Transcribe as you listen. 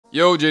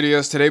Yo,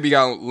 JDS, today we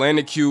got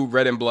Landon Cube,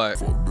 Red and Black.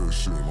 Fuck that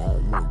shit, I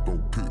don't want no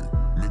pit.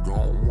 Nigga,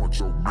 I don't want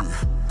your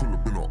bitch. Pull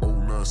up in a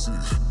old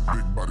 96.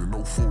 Big body, no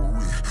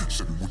 4-wheel.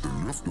 Shake it with the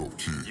lift up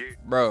kid.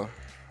 Bro,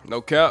 no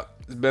cap.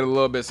 It's been a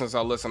little bit since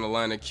I listened to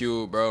Landon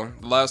Cube, bro.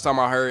 The last time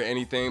I heard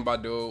anything by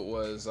dude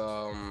was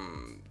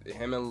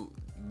him and,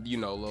 you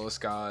know, Lil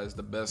Skies,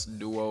 the best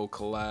duo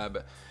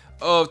collab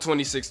of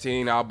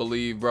 2016, I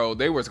believe, bro.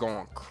 They was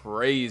going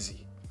crazy.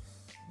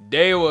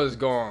 They was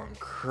going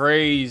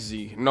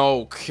crazy,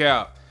 no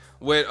cap.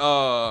 With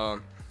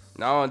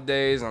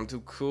nowadays I'm too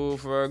cool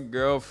for a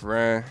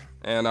girlfriend,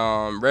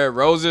 and Red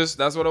Roses,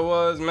 that's what it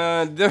was,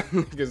 man. Them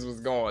niggas was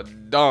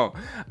going dumb.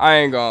 I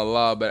ain't gonna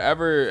lie, but I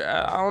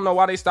don't know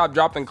why they stopped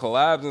dropping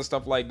collabs and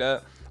stuff like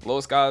that. Lil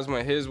Skies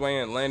went his way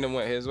and Landon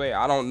went his way.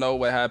 I don't know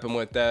what happened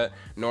with that,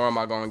 nor am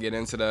I gonna get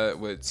into that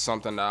with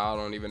something that I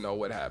don't even know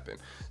what happened.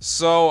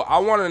 So I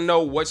want to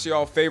know what's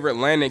y'all favorite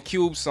Landon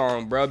Cube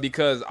song, bro,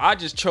 because I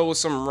just chose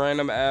some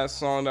random ass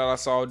song that I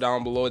saw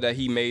down below that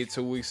he made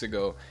 2 weeks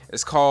ago.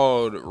 It's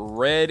called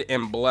Red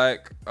and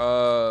Black.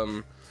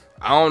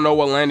 I don't know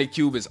what Landon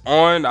Cube is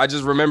on. I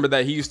just remember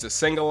that he used to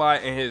sing a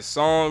lot in his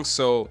songs.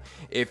 So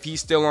if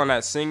he's still on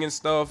that singing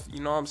stuff,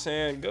 you know what I'm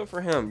saying? Good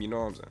for him, you know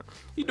what I'm saying?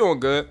 He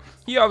doing good.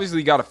 He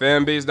obviously got a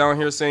fan base down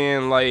here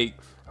saying like,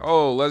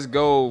 oh, let's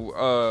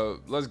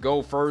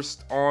go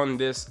first on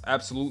this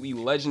absolutely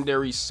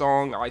legendary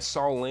song. I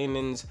saw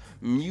Landon's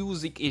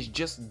music is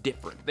just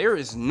different. There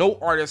is no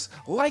artist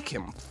like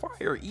him.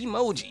 Fire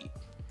emoji.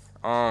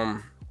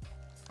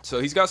 So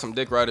he's got some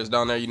dick riders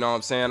down there, you know what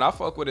I'm saying? I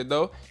fuck with it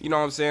though, you know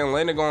what I'm saying?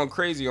 Landon going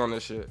crazy on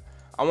this shit.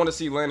 I want to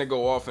see Landon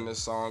go off in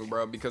this song,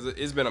 bro, because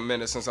it's been a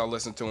minute since I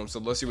listened to him. So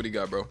let's see what he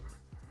got, bro.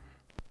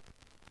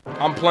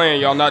 I'm playing,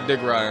 y'all, not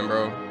dick riding,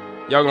 bro.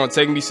 Y'all gonna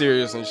take me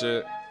serious and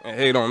shit and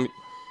hate on me.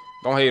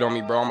 Don't hate on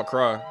me, bro. I'ma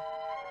cry.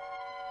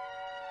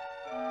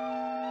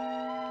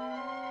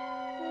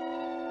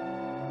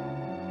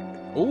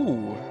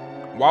 Ooh,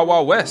 Wild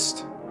Wild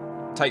West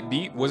type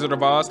beat, Wizard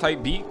of Oz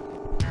type beat,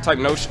 type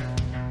notion.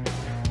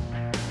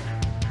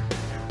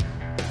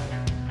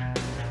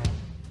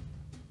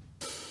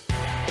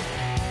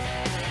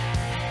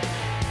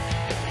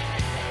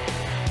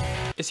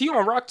 Is he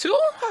on rock too?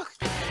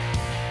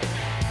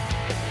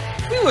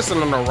 We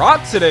listening to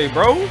rock today,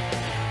 bro.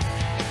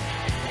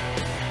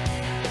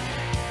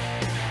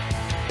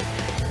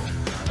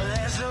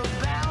 There's a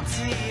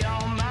bounty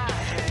on my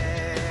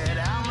head.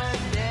 I'm a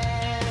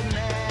dead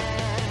man.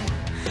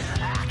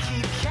 I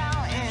keep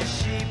counting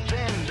sheep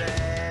in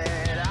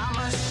bed. I'm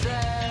a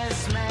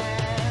stressed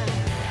man.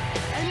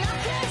 And I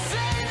can't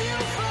save you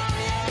from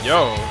yourself.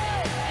 Yo.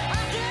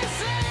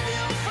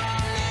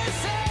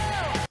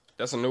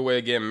 That's a new way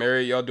of getting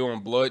married. Y'all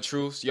doing blood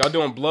truths? Y'all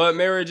doing blood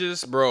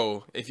marriages?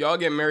 Bro, if y'all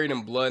get married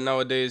in blood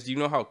nowadays, do you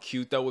know how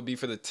cute that would be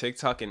for the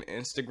TikTok and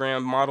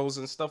Instagram models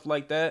and stuff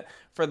like that?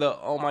 For the,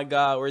 oh my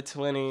God, we're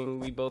twinning.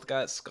 We both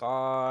got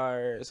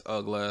scars.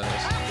 Ugly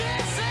ass.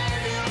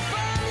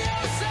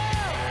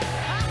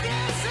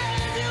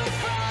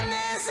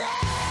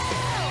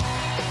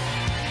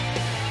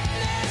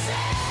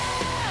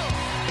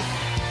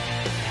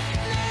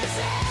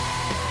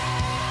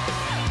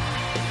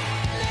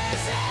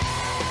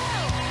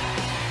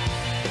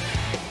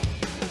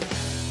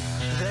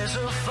 There's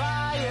a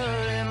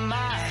fire in my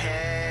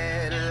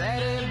head,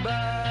 let it burn.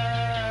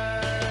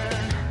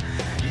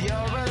 You're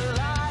a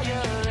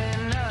liar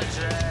in a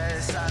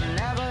dress I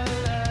never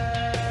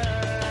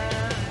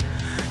learned.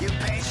 You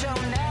paint your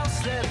nails,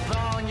 slip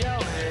on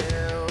your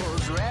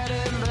heels, red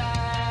and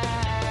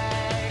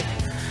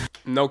black.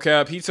 No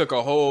cap, he took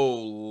a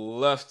whole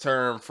left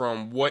turn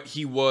from what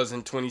he was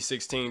in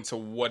 2016 to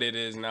what it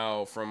is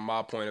now from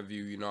my point of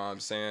view, you know what I'm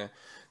saying?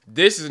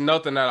 This is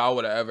nothing that I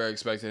would have ever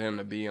expected him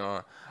to be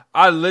on.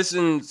 I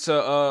listened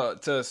to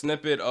a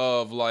snippet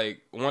of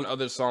like one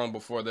other song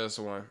before this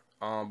one,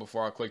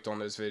 before I clicked on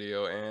this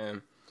video,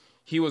 and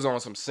he was on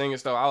some singing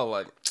stuff. I was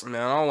like,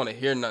 man, I don't want to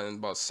hear nothing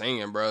about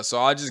singing, bro.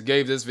 So I just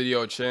gave this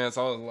video a chance.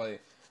 I was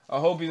like, I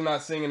hope he's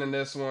not singing in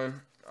this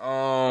one.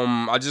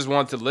 I just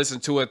wanted to listen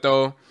to it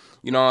though,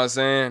 you know what I'm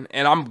saying?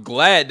 And I'm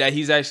glad that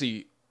he's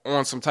actually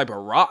on some type of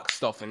rock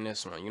stuff in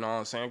this one, you know what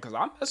I'm saying? Because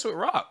I mess with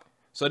rock.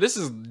 So this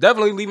is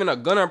definitely leaving a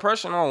good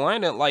impression on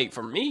Landon, like,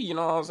 for me, you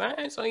know what I'm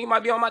saying? So he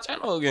might be on my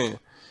channel again.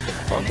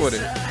 Fuck with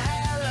it.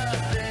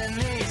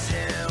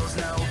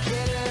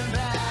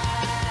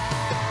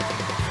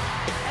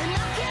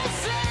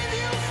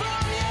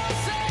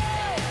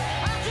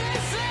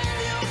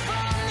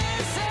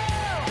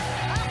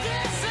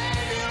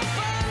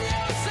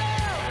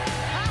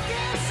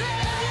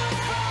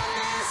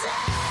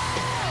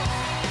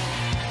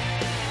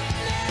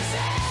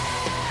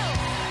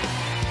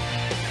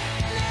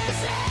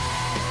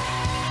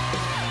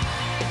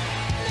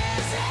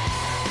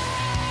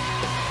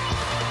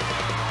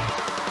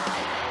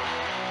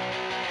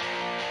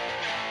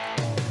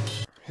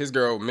 His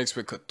girl mixed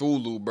with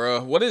Cthulhu,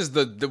 bro. What is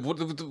the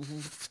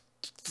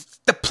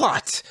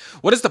plot?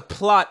 What is the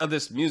plot of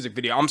this music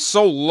video? I'm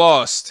so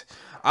lost.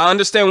 I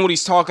understand what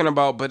he's talking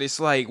about, but it's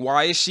like,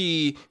 why is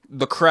she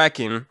the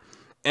Kraken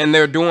and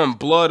they're doing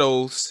blood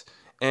oaths.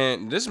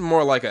 And this is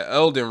more like an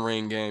Elden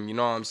Ring game, you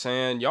know what I'm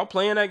saying? Y'all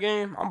playing that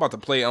game? I'm about to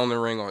play Elden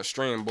Ring on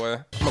stream, boy.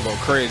 I'm gonna go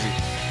crazy.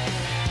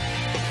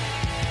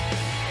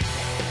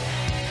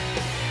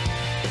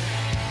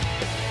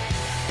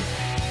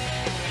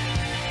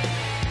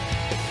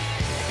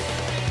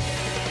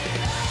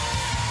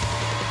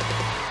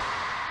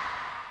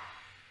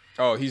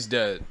 Oh, he's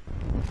dead.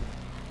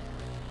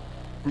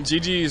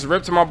 GG's,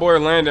 rip to my boy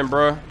Landon,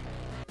 bro.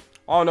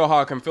 I don't know how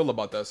I can feel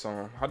about that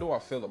song. How do I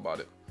feel about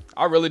it?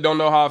 I really don't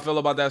know how I feel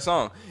about that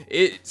song.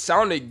 It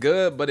sounded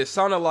good, but it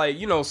sounded like,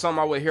 you know, something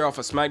I would hear off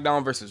of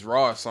SmackDown versus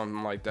Raw or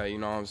something like that, you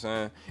know what I'm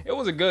saying? It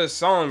was a good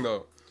song,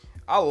 though.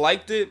 I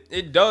liked it.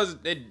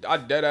 I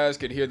dead ass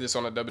could hear this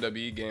on a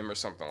WWE game or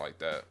something like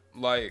that.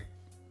 Like,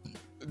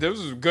 this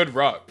was good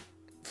rock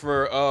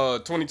for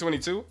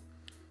 2022.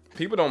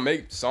 People don't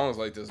make songs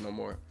like this no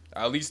more.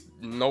 At least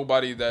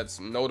nobody that's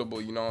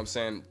notable, you know what I'm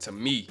saying, to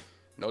me.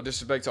 No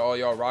disrespect to all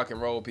y'all rock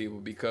and roll people,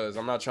 because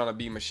I'm not trying to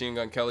be Machine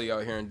Gun Kelly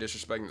out here and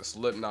disrespecting the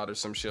Slipknot or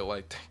some shit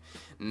like that.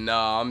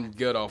 Nah, I'm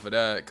good off of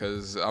that,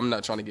 because I'm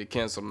not trying to get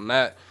canceled on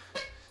that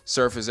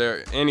surface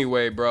there.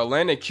 Anyway, bro,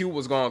 Landon Cube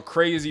was going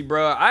crazy,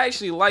 bro. I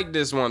actually like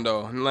this one,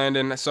 though,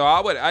 Landon. So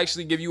I would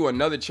actually give you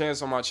another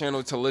chance on my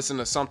channel to listen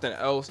to something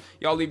else.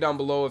 Y'all leave down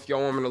below if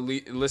y'all want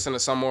me to listen to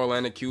some more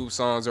Landon Cube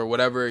songs or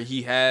whatever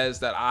he has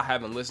that I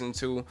haven't listened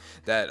to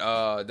that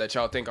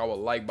y'all think I would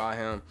like by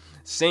him.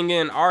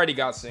 Singing, I already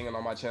got singing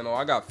on my channel.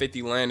 I got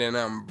 50 Landon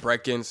and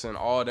Breckins and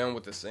all them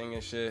with the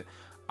singing shit.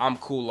 I'm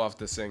cool off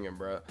the singing,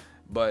 bro.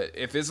 But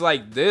if it's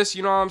like this,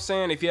 you know what I'm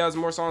saying? If he has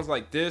more songs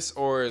like this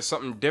or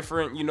something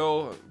different, you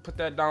know, put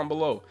that down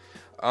below.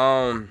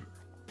 Other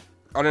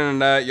than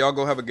that, y'all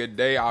go have a good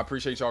day. I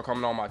appreciate y'all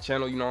coming on my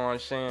channel, you know what I'm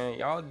saying?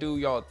 Y'all do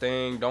y'all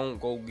thing. Don't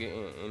go get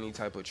in any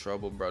type of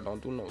trouble, bro.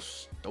 Don't do no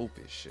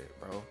stupid shit,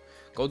 bro.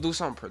 Go do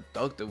something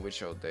productive with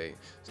your day.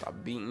 Stop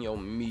beating your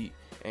meat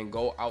and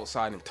go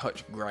outside and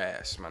touch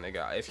grass, my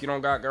nigga. If you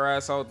don't got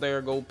grass out there,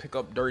 go pick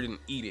up dirt and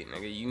eat it,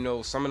 nigga. You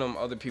know, some of them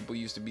other people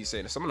used to be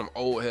saying, some of them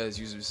old heads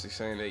used to be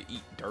saying they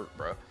eat dirt,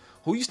 bro.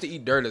 Who used to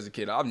eat dirt as a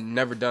kid? I've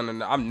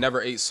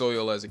never ate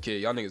soil as a kid.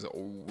 Y'all niggas are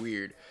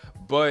weird.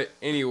 But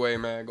anyway,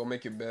 man, go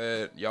make your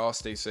bed. Y'all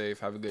stay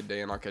safe. Have a good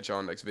day, and I'll catch y'all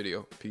in the next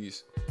video.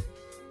 Peace.